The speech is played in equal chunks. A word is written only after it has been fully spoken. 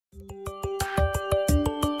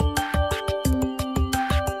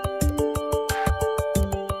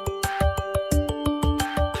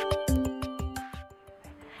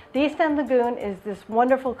The East End Lagoon is this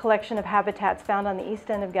wonderful collection of habitats found on the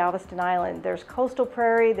east end of Galveston Island. There's coastal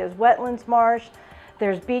prairie, there's wetlands marsh,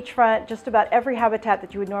 there's beachfront, just about every habitat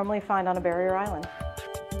that you would normally find on a barrier island.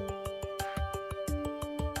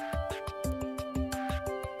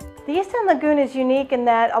 The East End Lagoon is unique in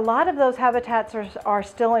that a lot of those habitats are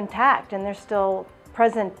still intact and they're still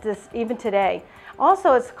present even today.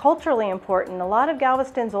 Also, it's culturally important. A lot of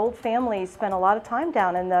Galveston's old families spend a lot of time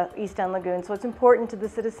down in the East End Lagoon, so it's important to the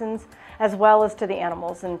citizens as well as to the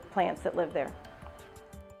animals and plants that live there.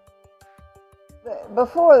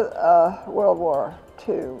 Before World War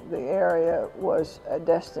II, the area was a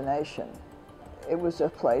destination. It was a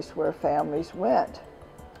place where families went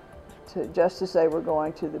just as they were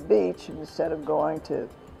going to the beach. Instead of going to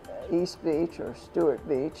East Beach or Stewart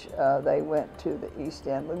Beach, they went to the East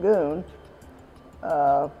End Lagoon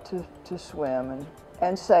to swim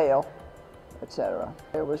and sail, etc.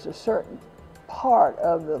 There was a certain part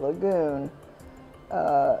of the lagoon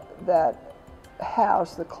that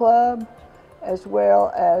housed the club as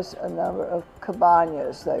well as a number of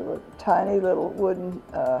cabañas. They were tiny little wooden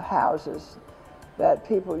houses that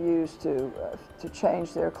people used to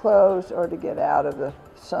change their clothes or to get out of the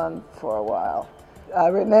sun for a while. I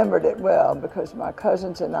remembered it well because my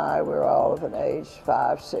cousins and I were all of an age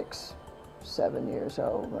 5, 6, 7 years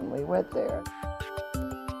old when we went there.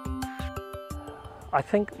 I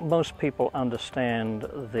think most people understand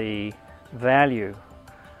the value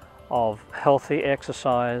of healthy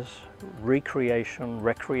exercise,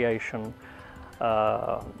 recreation,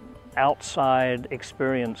 outside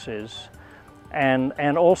experiences,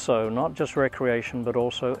 and also not just recreation but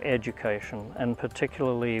also education, and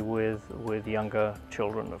particularly with younger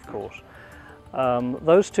children, of course.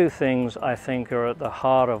 Those two things, I think, are at the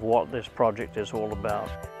heart of what this project is all about.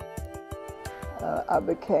 I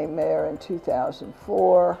became mayor in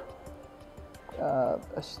 2004,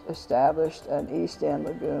 established an East End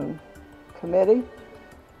Lagoon committee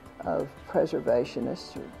of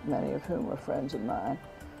preservationists, many of whom were friends of mine,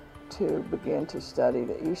 to begin to study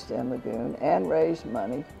the East End Lagoon and raise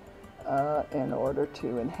money in order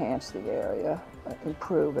to enhance the area,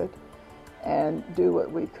 improve it, and do what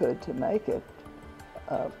we could to make it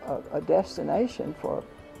a destination for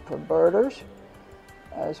birders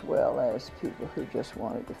as well as people who just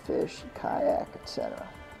wanted to fish, kayak, etc.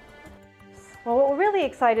 Well, what we're really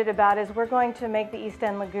excited about is we're going to make the East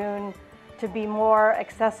End Lagoon to be more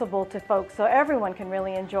accessible to folks so everyone can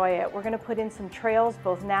really enjoy it. We're going to put in some trails,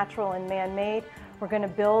 both natural and man-made. We're going to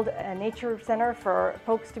build a nature center for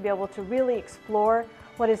folks to be able to really explore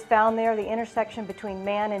what is found there, the intersection between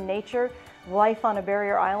man and nature, life on a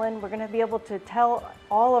barrier island. We're going to be able to tell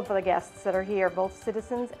all of the guests that are here, both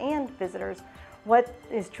citizens and visitors, what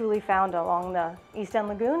is truly found along the East End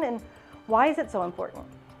Lagoon and why is it so important.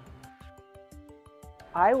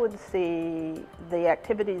 I would see the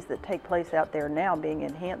activities that take place out there now being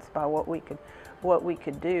enhanced by what we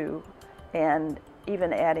could do, and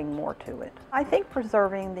even adding more to it. I think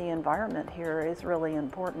preserving the environment here is really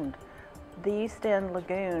important. The East End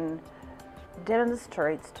Lagoon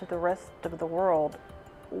demonstrates to the rest of the world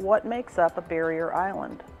what makes up a barrier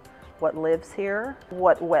island, what lives here,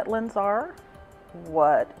 what wetlands are,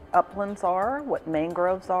 what uplands are, what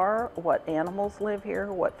mangroves are, what animals live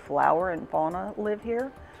here, what flower and fauna live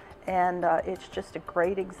here. And it's just a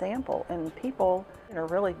great example, and people are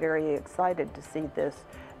really very excited to see this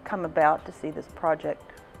come about, to see this project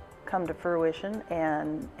come to fruition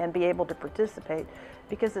and be able to participate,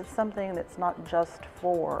 because it's something that's not just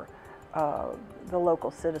for the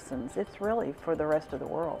local citizens, it's really for the rest of the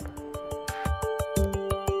world.